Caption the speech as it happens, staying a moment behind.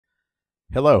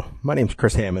Hello, my name is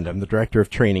Chris Hammond. I'm the Director of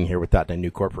Training here with .NET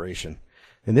New Corporation.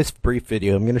 In this brief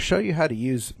video, I'm going to show you how to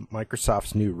use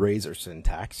Microsoft's new Razer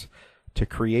syntax to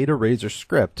create a Razer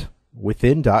script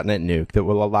within .NET Nuke that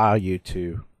will allow you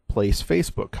to place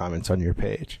Facebook comments on your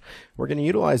page. We're going to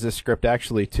utilize this script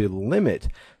actually to limit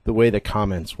the way the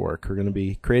comments work. We're going to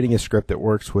be creating a script that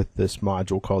works with this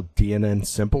module called DNN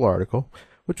Simple Article,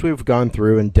 which we've gone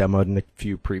through and demoed in a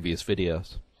few previous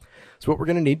videos. So what we're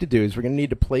going to need to do is we're going to need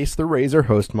to place the Razer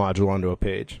host module onto a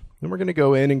page. Then we're going to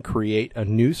go in and create a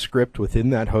new script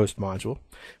within that host module.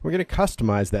 We're going to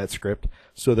customize that script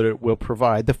so that it will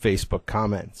provide the Facebook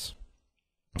comments.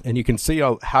 And you can see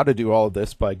how to do all of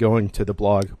this by going to the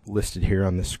blog listed here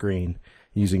on the screen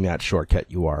using that shortcut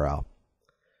URL.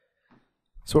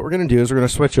 So what we're going to do is we're going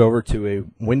to switch over to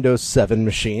a Windows 7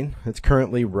 machine. It's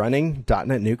currently running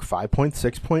 .NET Nuke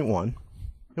 5.6.1.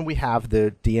 And we have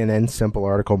the DNN Simple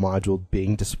Article module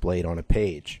being displayed on a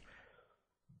page.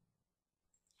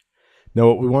 Now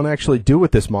what we want to actually do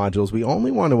with this module is we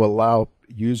only want to allow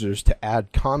users to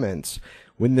add comments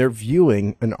when they're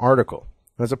viewing an article,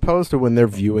 as opposed to when they're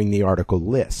viewing the article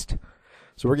list.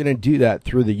 So we're going to do that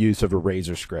through the use of a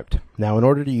Razer script. Now in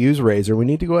order to use Razer, we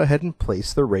need to go ahead and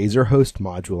place the Razer host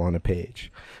module on a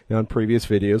page. Now in previous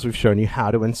videos, we've shown you how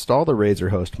to install the Razer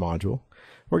host module.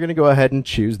 We're going to go ahead and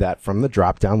choose that from the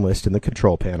drop-down list in the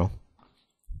control panel.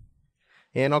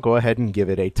 And I'll go ahead and give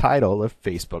it a title of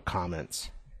Facebook Comments.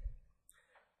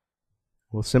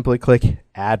 We'll simply click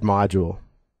Add Module.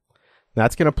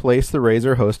 That's going to place the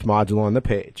Razer host module on the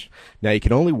page. Now you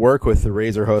can only work with the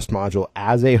Razer host module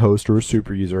as a host or a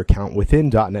super user account within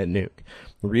 .NET Nuke.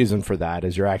 The reason for that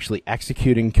is you're actually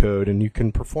executing code and you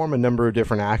can perform a number of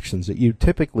different actions that you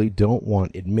typically don't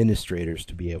want administrators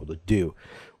to be able to do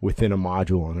within a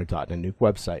module on a .NET Nuke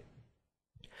website.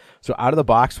 So out of the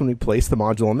box, when we place the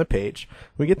module on the page,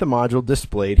 we get the module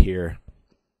displayed here.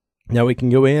 Now we can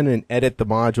go in and edit the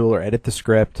module or edit the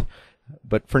script.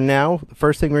 But for now, the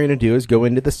first thing we're going to do is go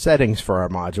into the settings for our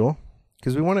module,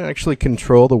 because we want to actually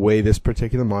control the way this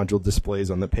particular module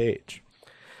displays on the page.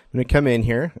 I'm going to come in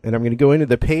here and I'm going to go into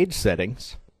the page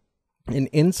settings. And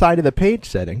inside of the page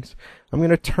settings, I'm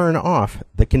going to turn off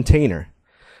the container.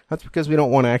 That's because we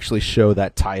don't want to actually show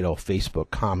that title, Facebook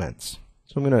Comments.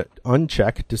 So I'm going to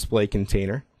uncheck Display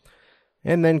Container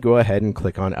and then go ahead and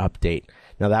click on Update.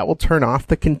 Now that will turn off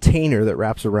the container that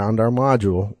wraps around our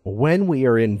module when we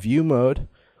are in view mode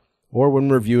or when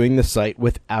we're viewing the site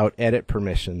without edit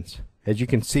permissions. As you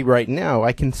can see right now,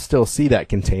 I can still see that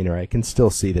container. I can still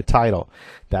see the title.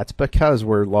 That's because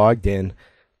we're logged in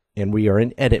and we are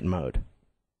in edit mode.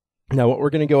 Now what we're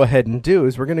going to go ahead and do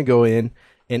is we're going to go in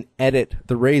and edit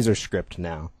the Razer script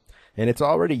now. And it's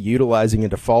already utilizing a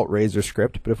default Razer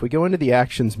script, but if we go into the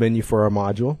Actions menu for our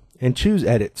module and choose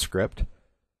Edit Script,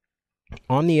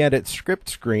 on the Edit Script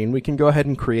screen, we can go ahead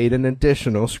and create an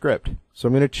additional script. So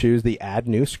I'm going to choose the Add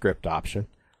New Script option.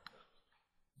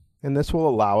 And this will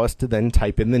allow us to then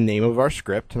type in the name of our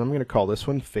script, and I'm going to call this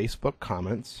one Facebook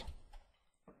Comments.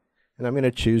 And I'm going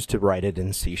to choose to write it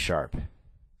in C#. So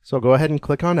I'll go ahead and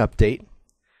click on Update,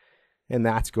 and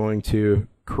that's going to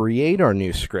create our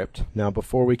new script. Now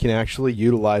before we can actually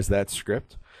utilize that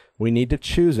script, we need to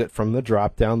choose it from the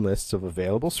drop-down lists of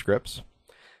available scripts.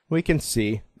 We can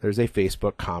see there's a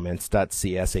Facebook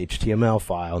Comments.cs HTML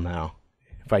file now.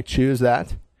 If I choose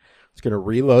that, it's going to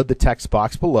reload the text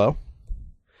box below.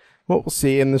 What we'll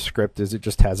see in the script is it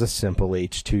just has a simple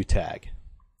H2 tag.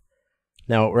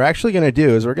 Now what we're actually going to do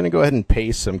is we're going to go ahead and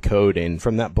paste some code in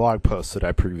from that blog post that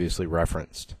I previously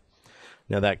referenced.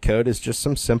 Now that code is just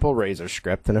some simple Razer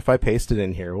script, and if I paste it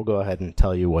in here, we'll go ahead and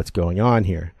tell you what's going on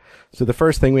here. So the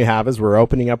first thing we have is we're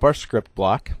opening up our script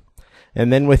block,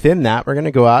 and then within that we're going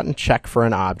to go out and check for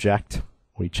an object.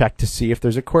 We check to see if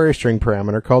there's a query string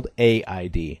parameter called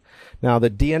AID. Now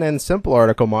the DNN Simple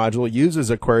Article module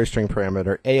uses a query string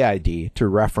parameter AID to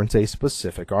reference a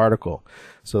specific article.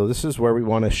 So this is where we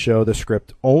want to show the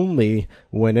script only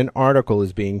when an article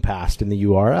is being passed in the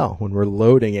URL, when we're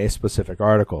loading a specific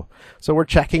article. So we're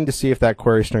checking to see if that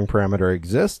query string parameter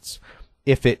exists.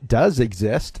 If it does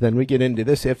exist, then we get into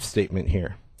this if statement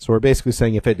here. So we're basically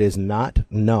saying if it is not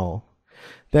null,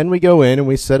 then we go in and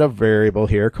we set a variable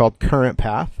here called current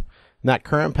path. And that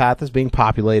current path is being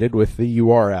populated with the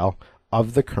URL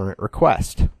of the current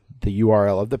request, the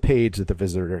URL of the page that the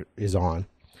visitor is on.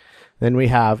 Then we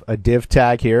have a div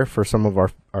tag here for some of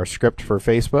our script for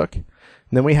Facebook. And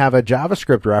then we have a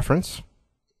JavaScript reference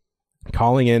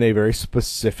calling in a very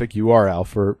specific URL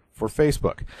for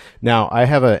Facebook. Now I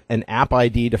have an app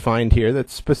ID defined here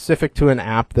that's specific to an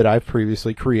app that I've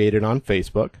previously created on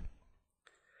Facebook.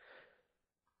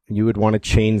 You would want to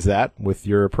change that with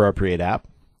your appropriate app.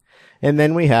 And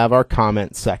then we have our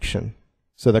comment section.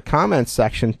 So the comments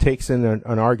section takes in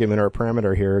an argument or a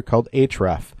parameter here called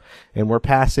href, and we're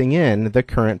passing in the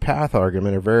current path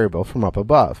argument or variable from up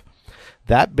above.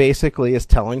 That basically is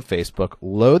telling Facebook,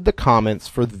 load the comments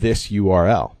for this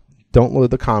URL. Don't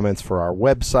load the comments for our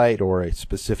website or a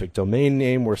specific domain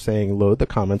name. We're saying load the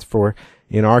comments for,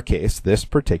 in our case, this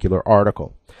particular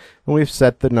article. And we've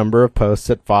set the number of posts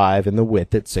at 5 and the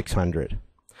width at 600.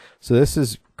 So this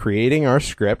is creating our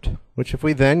script, which if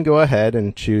we then go ahead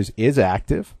and choose is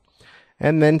active,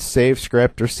 and then save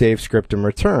script or save script and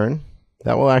return,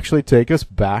 that will actually take us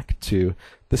back to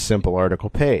the simple article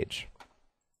page.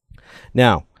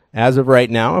 Now, as of right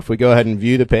now, if we go ahead and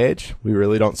view the page, we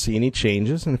really don't see any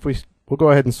changes. And if we'll go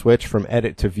ahead and switch from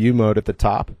edit to view mode at the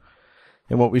top.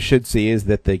 And what we should see is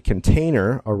that the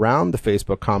container around the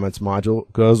Facebook comments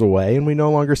module goes away, and we no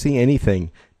longer see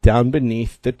anything down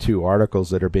beneath the 2 articles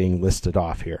that are being listed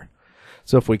off here.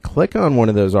 So if we click on one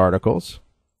of those articles,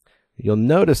 you'll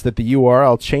notice that the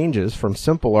URL changes from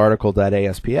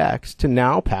simplearticle.aspx to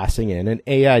now passing in an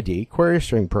AID query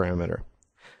string parameter.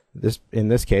 In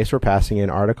this case, we're passing in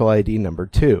article ID number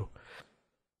 2.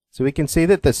 So we can see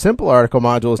that the simple article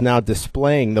module is now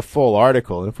displaying the full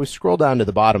article. And if we scroll down to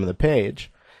the bottom of the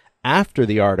page, after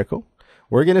the article,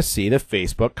 we're going to see the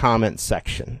Facebook comments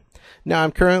section. Now,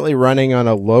 I'm currently running on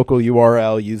a local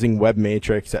URL using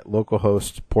WebMatrix at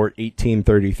localhost port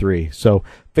 1833. So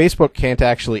Facebook can't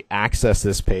actually access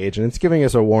this page, and it's giving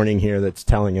us a warning here that's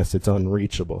telling us it's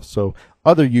unreachable. So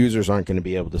other users aren't going to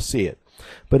be able to see it.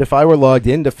 But if I were logged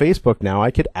into Facebook now,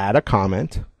 I could add a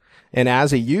comment, and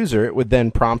as a user, it would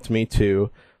then prompt me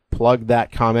to plug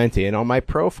that comment in on my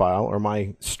profile or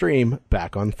my stream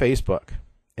back on Facebook.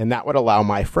 And that would allow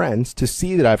my friends to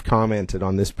see that I've commented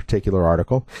on this particular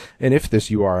article. And if this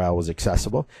URL was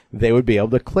accessible, they would be able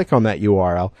to click on that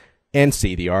URL and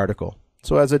see the article.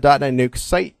 So as a .NET Nuke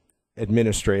site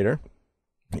administrator,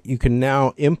 you can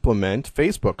now implement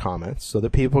Facebook comments so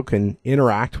that people can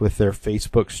interact with their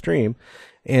Facebook stream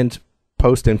and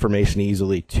post information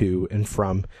easily to and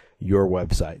from your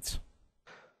websites.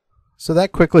 So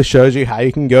that quickly shows you how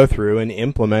you can go through and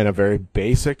implement a very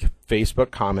basic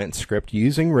Facebook comment script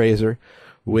using Razer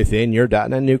within your .NET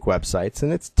Nuke websites,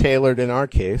 and it's tailored in our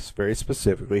case very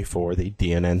specifically for the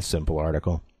DNN simple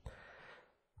article.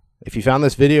 If you found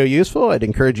this video useful, I'd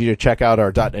encourage you to check out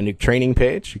our .NET Nuke training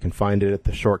page. You can find it at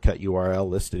the shortcut URL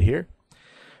listed here.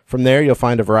 From there, you'll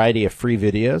find a variety of free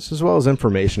videos, as well as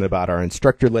information about our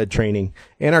instructor-led training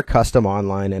and our custom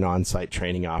online and on-site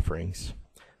training offerings.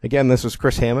 Again, this was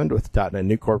Chris Hammond with .NET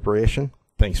Nuke Corporation.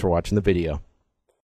 Thanks for watching the video.